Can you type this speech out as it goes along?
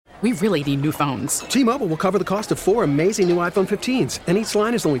We really need new phones. T-Mobile will cover the cost of 4 amazing new iPhone 15s, and each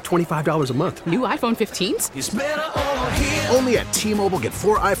line is only $25 a month. New iPhone 15s? It's better over here. Only at T-Mobile, get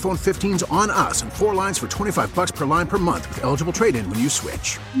 4 iPhone 15s on us and 4 lines for $25 per line per month with eligible trade-in when you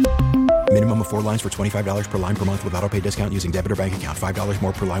switch. Minimum of 4 lines for $25 per line per month with autopay discount using debit or bank account. $5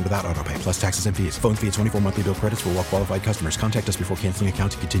 more per line without autopay, plus taxes and fees. Phone fee at 24 monthly bill credits for well-qualified customers. Contact us before canceling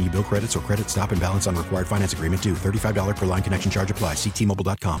account to continue bill credits or credit stop and balance on required finance agreement due. $35 per line connection charge applies. See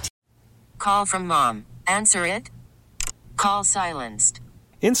T-Mobile.com. Call from mom. Answer it. Call silenced.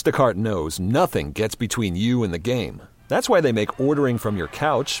 Instacart knows nothing gets between you and the game. That's why they make ordering from your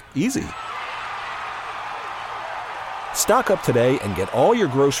couch easy. Stock up today and get all your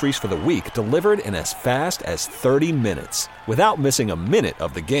groceries for the week delivered in as fast as 30 minutes without missing a minute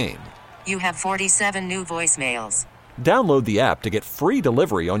of the game. You have 47 new voicemails. Download the app to get free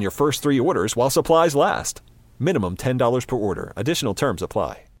delivery on your first 3 orders while supplies last. Minimum $10 per order. Additional terms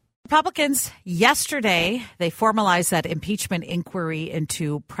apply. Republicans, yesterday, they formalized that impeachment inquiry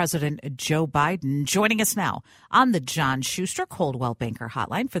into President Joe Biden. Joining us now on the John Schuster Coldwell Banker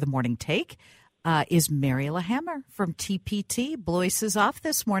Hotline for the Morning Take is Mary LaHammer from TPT. Blois is off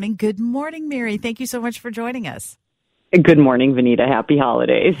this morning. Good morning, Mary. Thank you so much for joining us. Good morning, Vineeta. Happy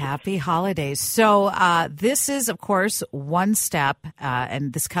holidays. Happy holidays. So this is, of course, one step,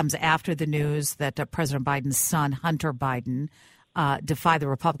 and this comes after the news that President Biden's son, Hunter Biden, defied the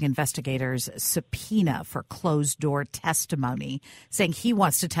Republican investigators' subpoena for closed-door testimony, saying he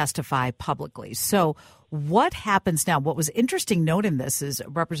wants to testify publicly. So what happens now? What was interesting note in this is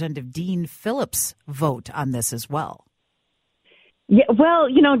Representative Dean Phillips' vote on this as well. Yeah, well,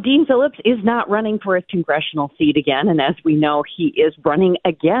 Dean Phillips is not running for his congressional seat again. And as we know, he is running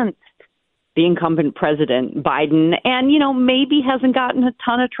against the incumbent President Biden and, maybe hasn't gotten a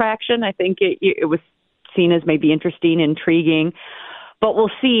ton of traction. I think it was seen as maybe interesting, intriguing. But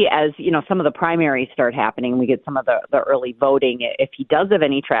we'll see as, some of the primaries start happening. We get some of the early voting if he does have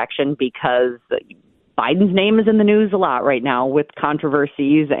any traction, because Biden's name is in the news a lot right now with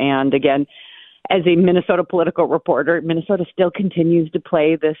controversies. And again, as a Minnesota political reporter, Minnesota still continues to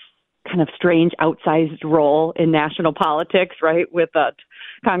play this kind of strange outsized role in national politics, right? With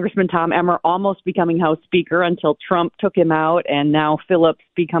Congressman Tom Emmer almost becoming House Speaker until Trump took him out, and now Phillips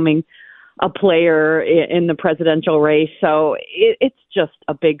becoming a player in the presidential race. So it's just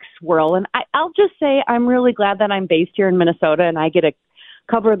a big swirl. And I'll just say I'm really glad that I'm based here in Minnesota and I get to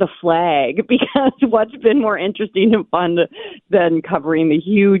cover the flag, because what's been more interesting and fun than covering the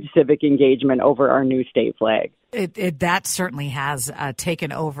huge civic engagement over our new state flag? That certainly has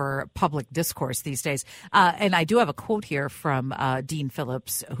taken over public discourse these days. And I do have a quote here from Dean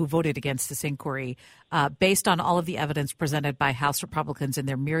Phillips, who voted against this inquiry. Based on all of the evidence presented by House Republicans in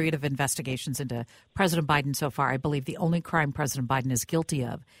their myriad of investigations into President Biden so far, I believe the only crime President Biden is guilty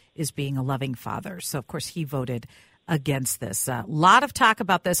of is being a loving father. So, of course, he voted against this. A lot of talk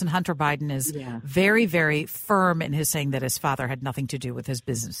about this, and Hunter Biden is very, very firm in his saying that his father had nothing to do with his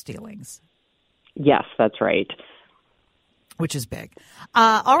business dealings. Yes, that's right. Which is big.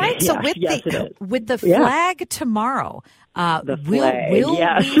 All right. So with the flag tomorrow, will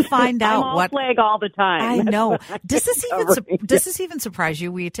we find out what flag all the time? I know. Does this even surprise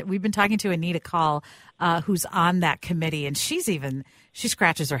you? We've been talking to Anita Call, who's on that committee, and she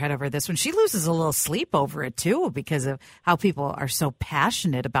scratches her head over this one. She loses a little sleep over it too, because of how people are so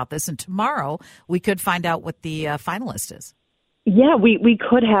passionate about this. And tomorrow we could find out what the finalist is. Yeah, we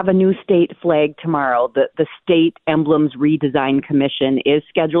could have a new state flag tomorrow. The State Emblems Redesign Commission is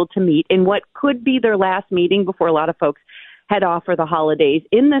scheduled to meet in what could be their last meeting before a lot of folks head off for the holidays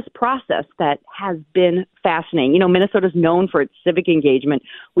in this process that has been fascinating. Minnesota's known for its civic engagement.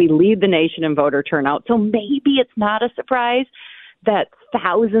 We lead the nation in voter turnout, so maybe it's not a surprise that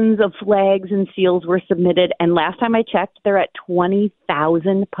thousands of flags and seals were submitted. And last time I checked, they're at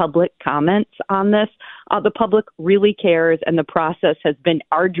 20,000 public comments on this. The public really cares, and the process has been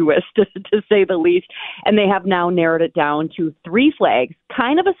arduous, to say the least. And they have now narrowed it down to 3 flags.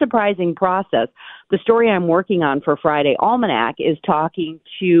 Kind of a surprising process. The story I'm working on for Friday Almanac is talking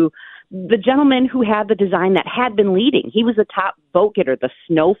to the gentleman who had the design that had been leading. He was the top vote getter, the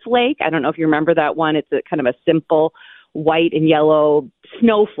snowflake. I don't know if you remember that one. It's a kind of a simple white and yellow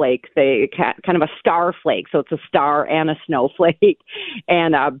snowflake, kind of a star flake. So it's a star and a snowflake.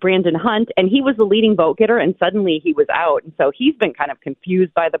 And Brandon Hunt, and he was the leading vote getter, and suddenly he was out. And so he's been kind of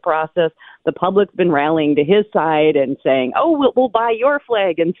confused by the process. The public's been rallying to his side and saying, oh, we'll buy your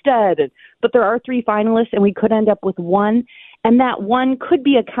flag instead. But there are 3 finalists, and we could end up with one. And that one could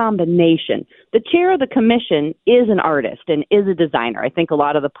be a combination. The chair of the commission is an artist and is a designer. I think a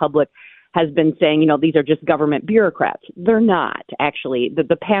lot of the public has been saying, these are just government bureaucrats. They're not, actually.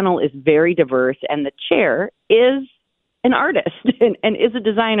 The panel is very diverse, and the chair is an artist and is a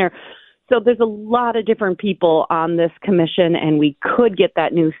designer. So there's a lot of different people on this commission, and we could get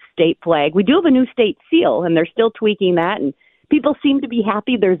that new state flag. We do have a new state seal, and they're still tweaking that, and people seem to be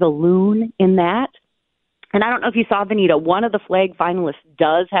happy there's a loon in that. And I don't know if you saw, Vineeta, one of the flag finalists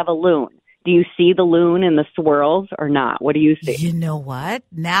does have a loon. Do you see the loon in the swirls or not? What do you see? You know what?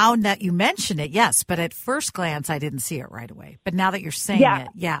 Now that you mention it, yes. But at first glance, I didn't see it right away. But now that you're saying it,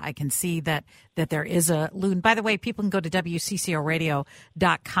 I can see that there is a loon. By the way, people can go to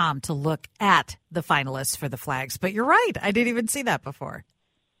WCCOradio.com to look at the finalists for the flags. But you're right. I didn't even see that before.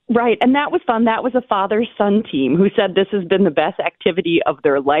 Right, and that was fun. That was a father-son team who said this has been the best activity of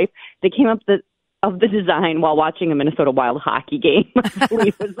their life. They came up of the design while watching a Minnesota Wild hockey game, I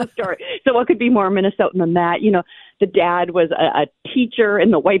believe was the story. So what could be more Minnesotan than that? The dad was a teacher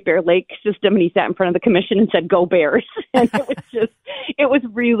in the White Bear Lake system, and he sat in front of the commission and said, "Go Bears." And it was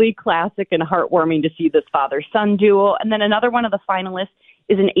really classic and heartwarming to see this father-son duo. And then another one of the finalists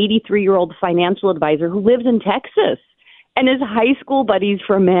is an 83-year-old financial advisor who lives in Texas. And his high school buddies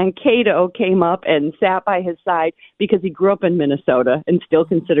from Mankato came up and sat by his side because he grew up in Minnesota and still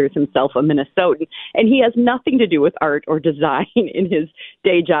considers himself a Minnesotan. And he has nothing to do with art or design in his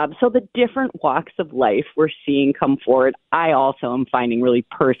day job. So the different walks of life we're seeing come forward, I also am finding really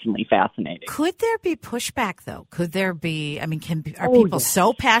personally fascinating. Could there be pushback, though? Could there be, are people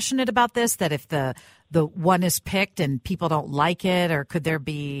so passionate about this that if the one is picked and people don't like it, or could there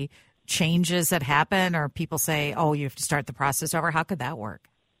be changes that happen, or people say, oh, you have to start the process over? How could that work?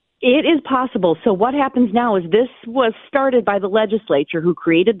 It is possible. So what happens now is this was started by the legislature who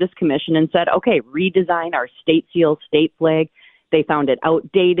created this commission and said, okay, redesign our state seal, state flag. They found it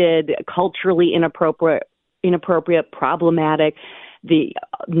outdated, culturally inappropriate, problematic. The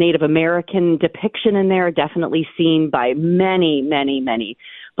Native American depiction in there, definitely seen by many, many, many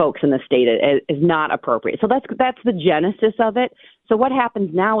folks in the state, is not appropriate. So that's the genesis of it. So what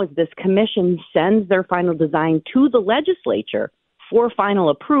happens now is this commission sends their final design to the legislature for final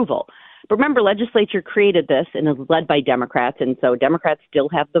approval. But remember, legislature created this and is led by Democrats, and so Democrats still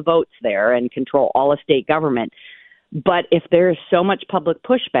have the votes there and control all of state government. But if there is so much public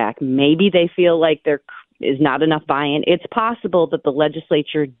pushback, maybe they feel like there is not enough buy-in. It's possible that the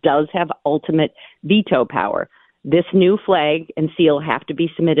legislature does have ultimate veto power. This new flag and seal have to be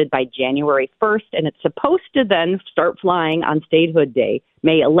submitted by January 1st, and it's supposed to then start flying on Statehood Day,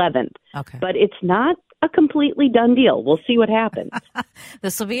 May 11th. Okay. But it's not a completely done deal. We'll see what happens.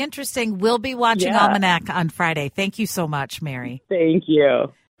 This will be interesting. We'll be watching Almanac on Friday. Thank you so much, Mary. Thank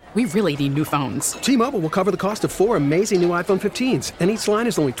you. We really need new phones. T-Mobile will cover the cost of 4 amazing new iPhone 15s, and each line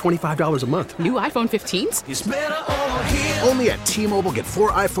is only $25 a month. New iPhone 15s? It's better over here. Only at T-Mobile, get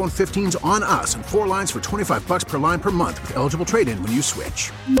 4 iPhone 15s on us and 4 lines for $25 per line per month with eligible trade-in when you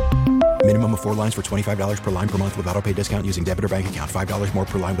switch. Minimum of 4 lines for $25 per line per month with autopay discount using debit or bank account. $5 more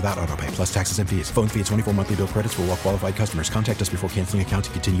per line without autopay, plus taxes and fees. Phone fee at 24 monthly bill credits for well-qualified customers. Contact us before canceling account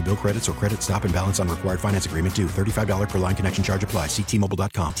to continue bill credits or credit stop and balance on required finance agreement due. $35 per line connection charge applies. See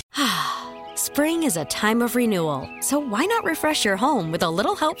T-Mobile.com. Spring is a time of renewal, so why not refresh your home with a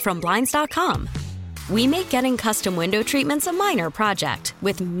little help from Blinds.com? We make getting custom window treatments a minor project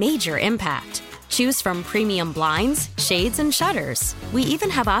with major impact. Choose from premium blinds, shades, and shutters. We even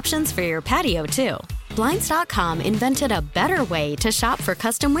have options for your patio, too. Blinds.com invented a better way to shop for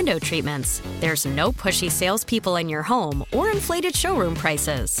custom window treatments. There's no pushy salespeople in your home or inflated showroom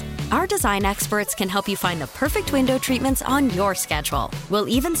prices. Our design experts can help you find the perfect window treatments on your schedule. We'll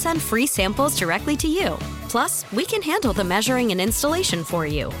even send free samples directly to you. Plus, we can handle the measuring and installation for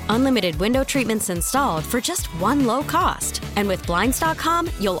you. Unlimited window treatments installed for just one low cost. And with Blinds.com,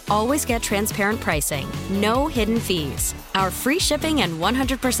 you'll always get transparent pricing. No hidden fees. Our free shipping and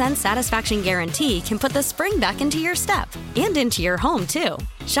 100% satisfaction guarantee can put the spring back into your step and into your home, too.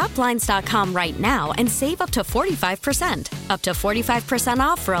 Shop Blinds.com right now and save up to 45%. Up to 45%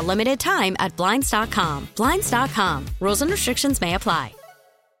 off for a limited time at Blinds.com. Blinds.com. Rules and restrictions may apply.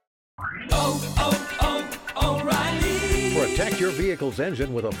 O'Reilly. Protect your vehicle's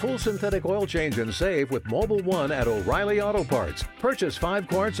engine with a full synthetic oil change and save with Mobil 1 at O'Reilly Auto Parts. Purchase 5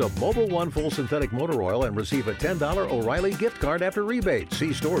 quarts of Mobil 1 full synthetic motor oil and receive a $10 O'Reilly gift card after rebate.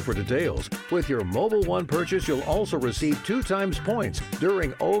 See store for details. With your Mobil 1 purchase, you'll also receive 2 times points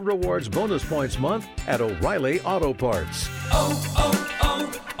during O Rewards Bonus Points Month at O'Reilly Auto Parts.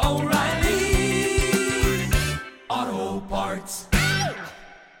 O'Reilly Auto Parts.